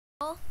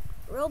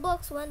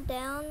Roblox went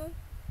down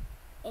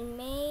in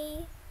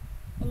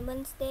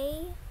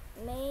Wednesday,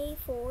 May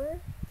 4.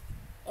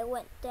 It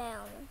went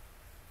down.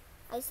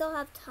 I still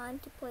have time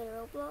to play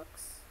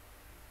Roblox.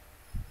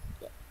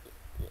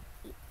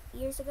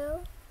 Years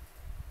ago.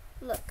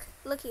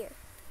 Look here.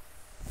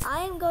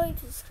 I am going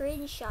to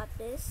screenshot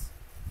this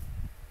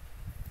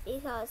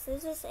because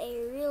this is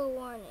a real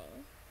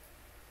warning.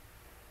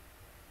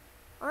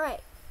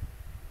 Alright.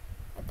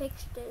 I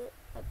pictured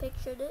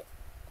it.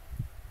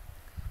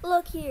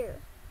 Look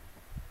here.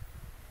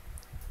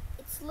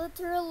 It's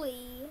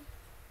literally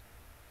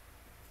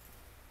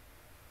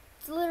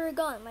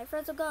gone. My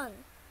friends are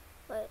gone.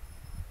 But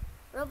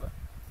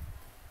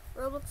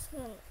Roblox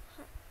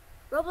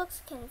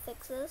can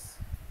fix this.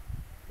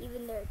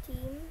 Even their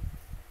team.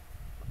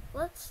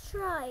 Let's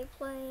try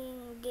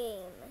playing a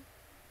game.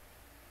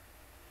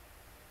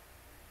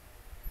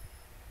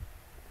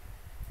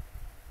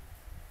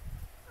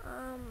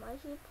 I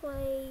should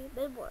play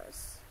Bed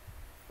Wars.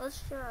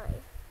 Let's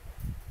try.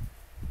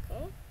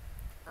 Okay.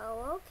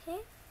 Oh, okay.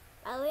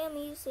 By the way, I'm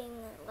using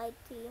light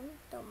team.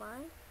 Don't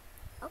mind.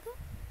 Okay.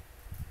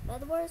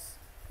 Bed Wars.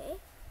 Okay.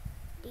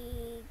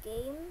 The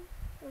game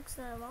looks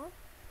normal.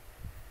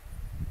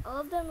 All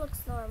of them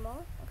looks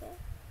normal. Okay.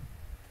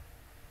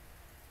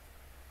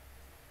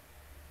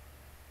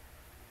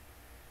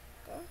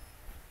 Okay.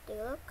 They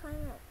look kind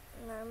of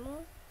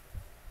normal.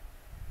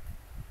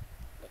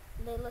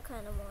 They look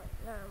kind of more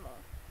normal.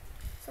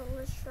 So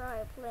let's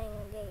try playing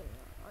a game.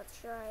 Let's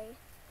try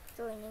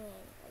joining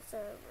in a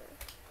server.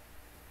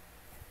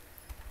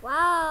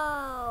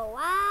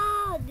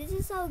 Wow, this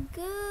is so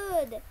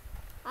good.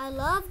 I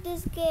love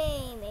this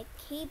game. It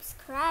keeps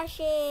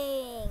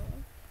crashing.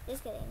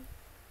 Just kidding.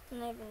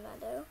 Not even that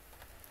though.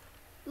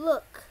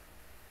 Look,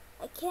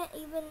 I can't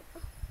even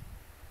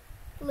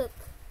look.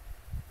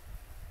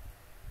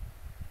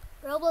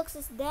 Roblox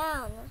is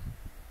down.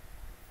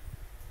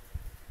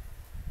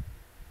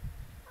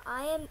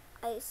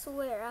 I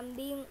swear,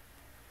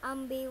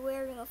 I'm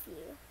beware of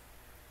you.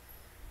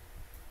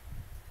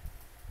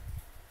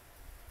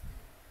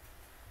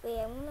 Wait,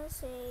 I'm gonna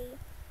say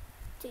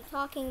to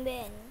Talking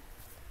Ben.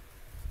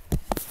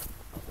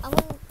 I'm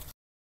gonna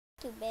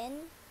to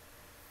Ben.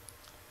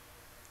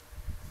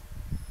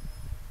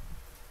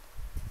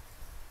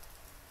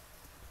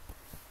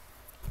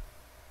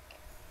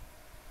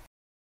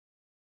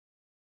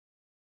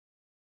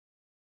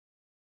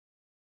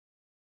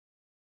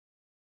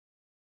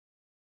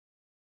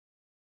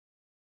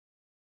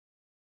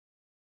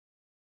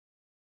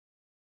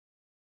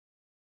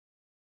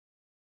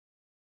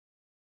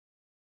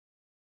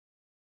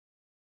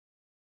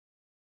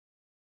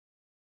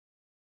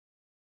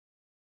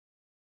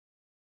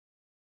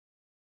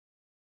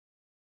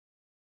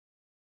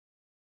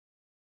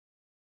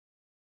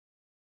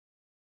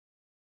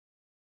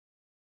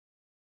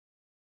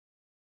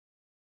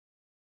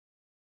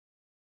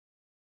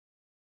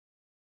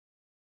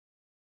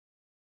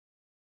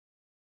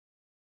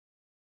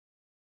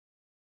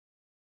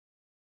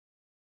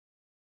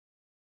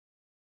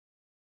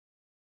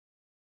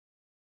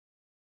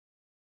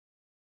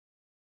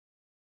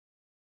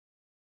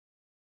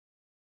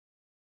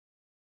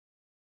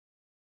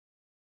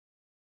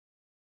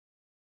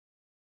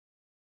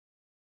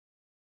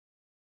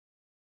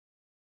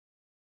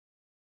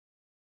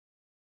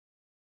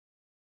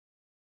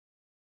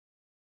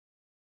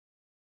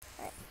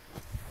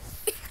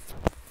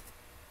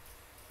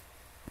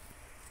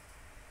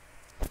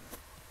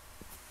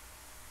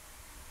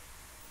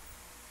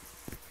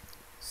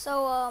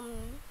 So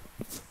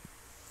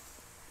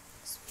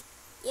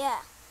yeah.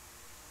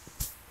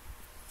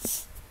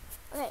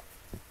 Okay.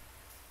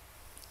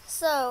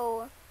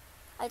 So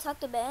I talked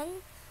to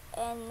Ben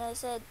and I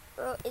said,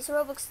 "Is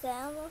Roblox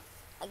down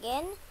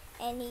again?"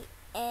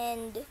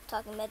 And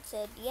Talking Ben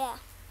said, "Yeah,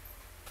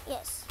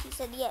 yes." He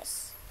said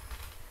yes.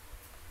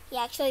 He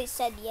actually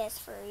said yes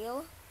for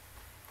real.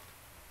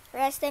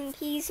 Rest in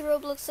peace,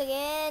 Roblox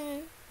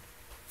again.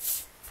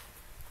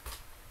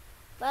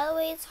 By the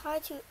way, it's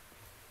hard to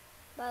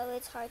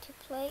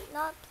play.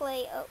 Not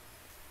play. Oh,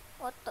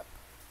 what the?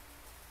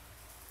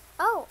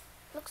 Oh,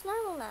 looks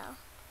normal now.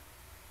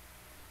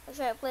 Let's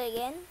try to play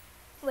again.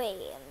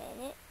 Wait a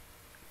minute.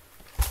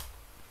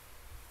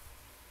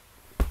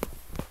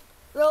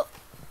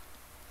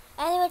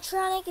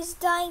 Animatronic is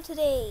dying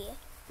today.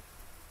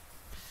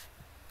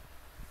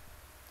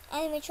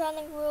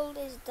 Animatronic world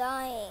is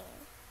dying.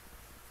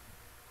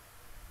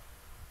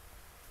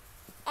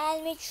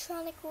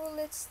 Animatronic world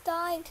is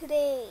dying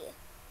today.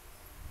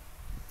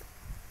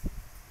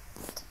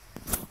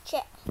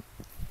 Check.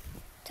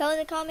 Tell in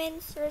the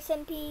comments, rest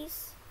in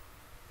peace.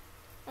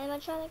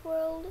 Animatronic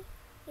world.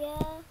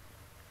 Yeah.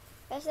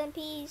 Rest in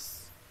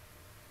peace.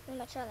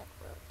 Animatronic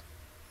world.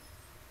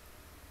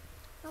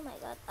 Oh my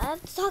god. I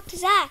have to talk to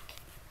Zach.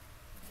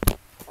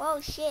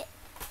 Whoa, shit.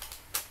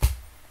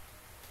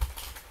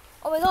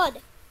 Oh my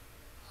god.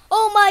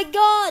 Oh my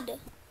god.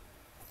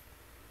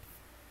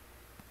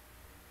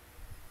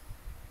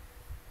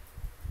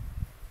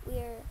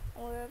 We're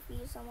aware of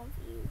you, some of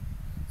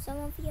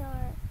you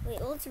are.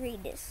 Wait, let's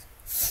read this.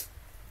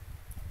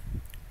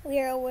 We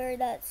are aware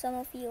that some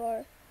of you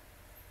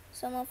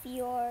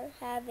are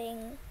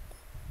having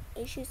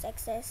issues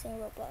accessing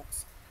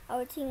Roblox.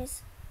 Our team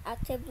is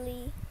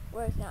actively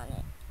working on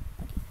it.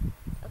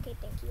 Okay,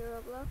 thank you,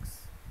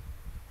 Roblox.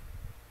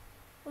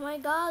 Oh my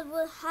god,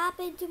 what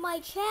happened to my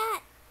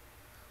chat?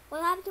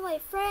 What happened to my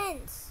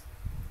friends?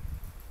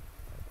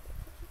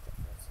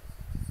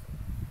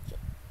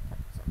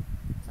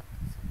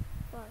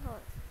 Hold on.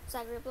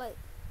 Zach, reply.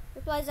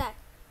 Reply, Zach.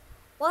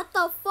 What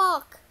the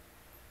fuck?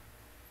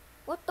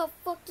 What the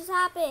fuck just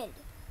happened?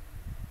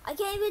 I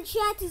can't even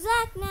chat to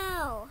Zach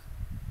now.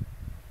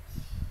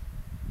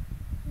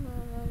 No.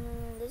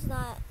 This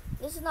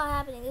is not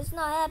happening. This is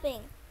not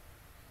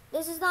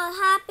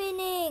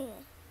happening.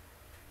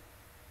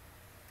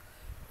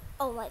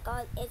 Oh my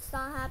god, it's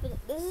not happening.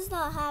 This is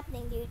not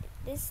happening, dude.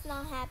 This is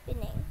not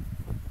happening.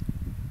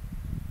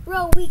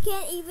 Bro, we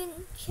can't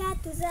even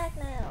chat to Zach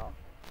now.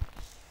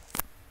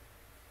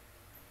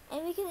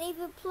 And we can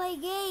even play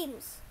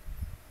games.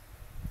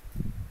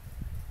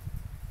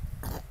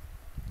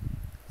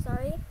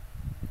 Sorry.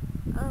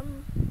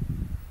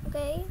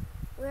 Okay.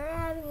 We're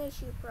having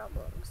issue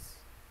problems.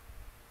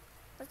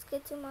 Let's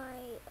get to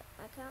my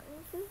account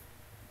info.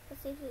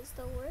 Let's see if it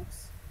still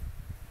works.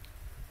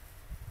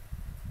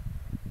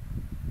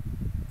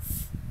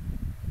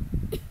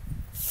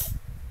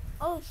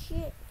 Oh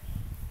shit.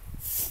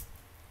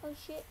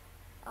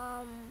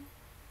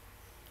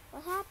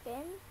 What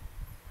happened?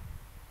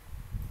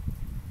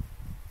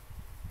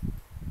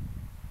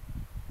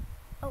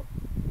 Oh.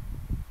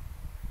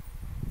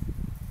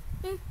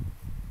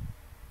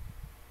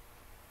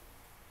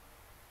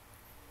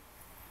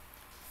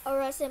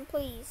 Arrest him,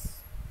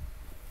 please.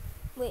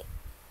 Wait.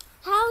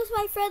 How is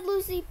my friend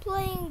Lucy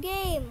playing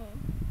game?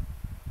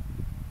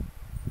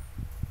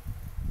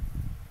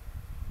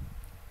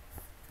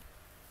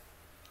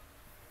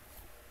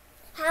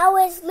 How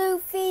is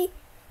Luffy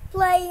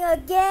playing a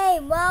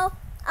game? Well,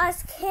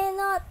 us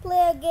cannot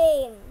play a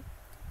game.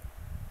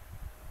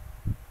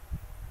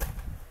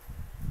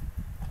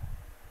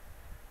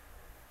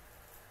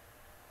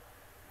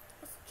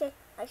 Let's check.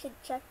 I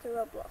should check the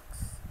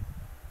Roblox.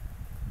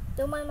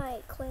 Don't mind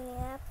my cleaning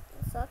app.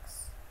 It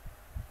sucks.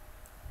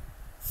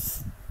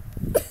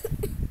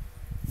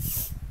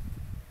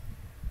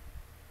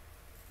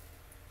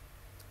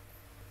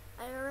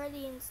 I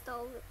already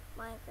installed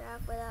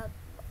Minecraft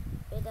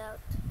without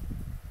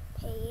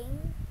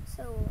paying,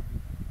 so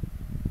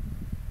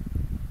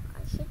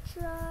I should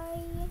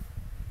try.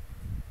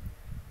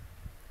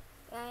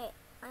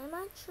 I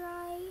might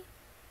try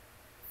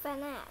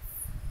FNAF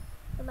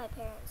with my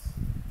parents,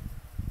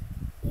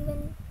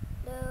 even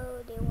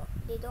though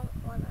they don't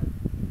wanna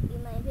be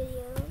my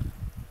video.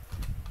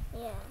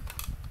 Yeah,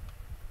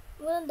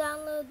 I'm gonna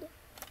download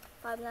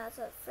Five Nights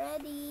at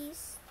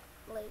Freddy's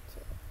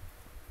later.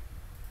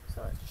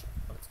 So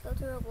let's go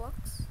to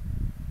Roblox.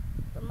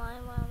 Don't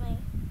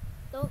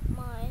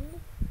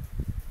mind.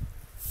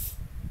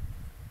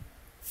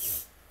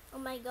 Oh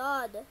my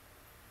god.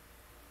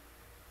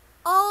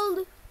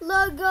 Old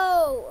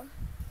logo.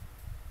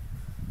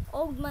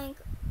 Old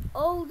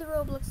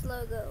Roblox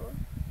logo.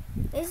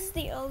 This is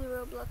the old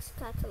Roblox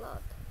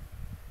catalog.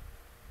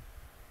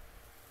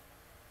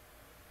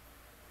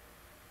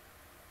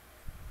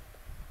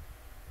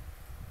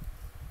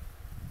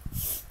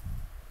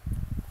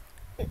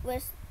 It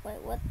was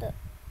what the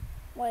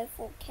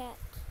waifu cat?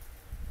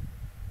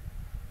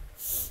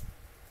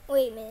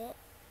 Wait a minute.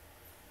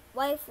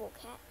 Waifu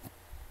cat.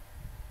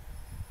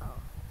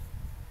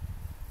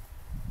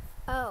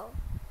 Oh.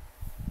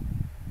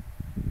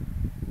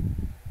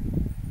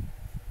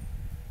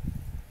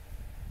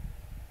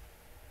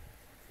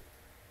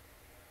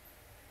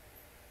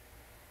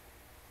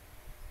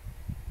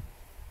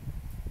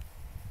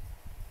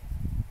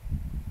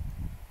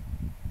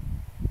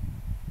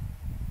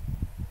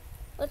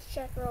 Let's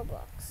check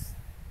Roblox.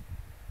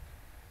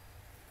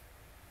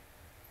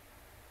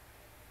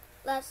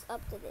 Last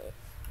updated.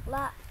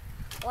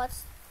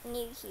 What's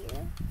new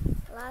here?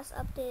 Last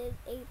updated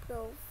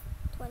April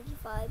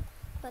 25,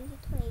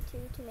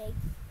 2022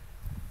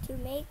 to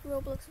make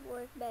Roblox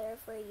work better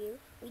for you.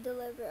 We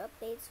deliver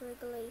updates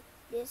regularly.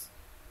 These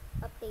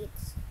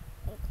updates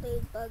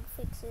include bug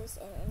fixes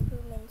and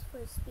improvements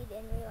for speed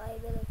and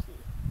reliability.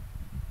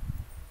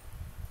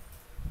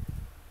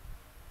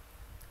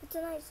 It's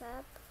a nice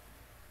app,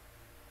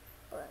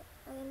 but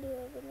I can do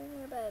everything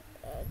here, but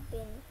I've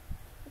been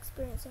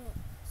experiencing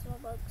small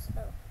bugs.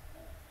 Oh.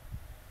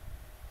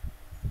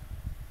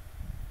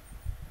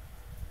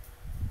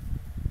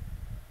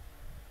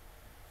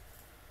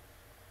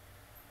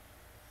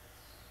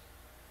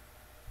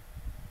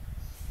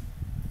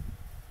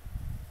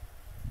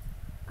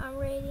 I'm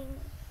rating.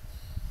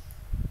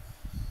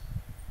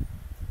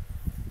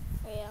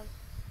 Oh yeah.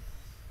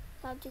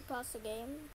 Time to pause the game.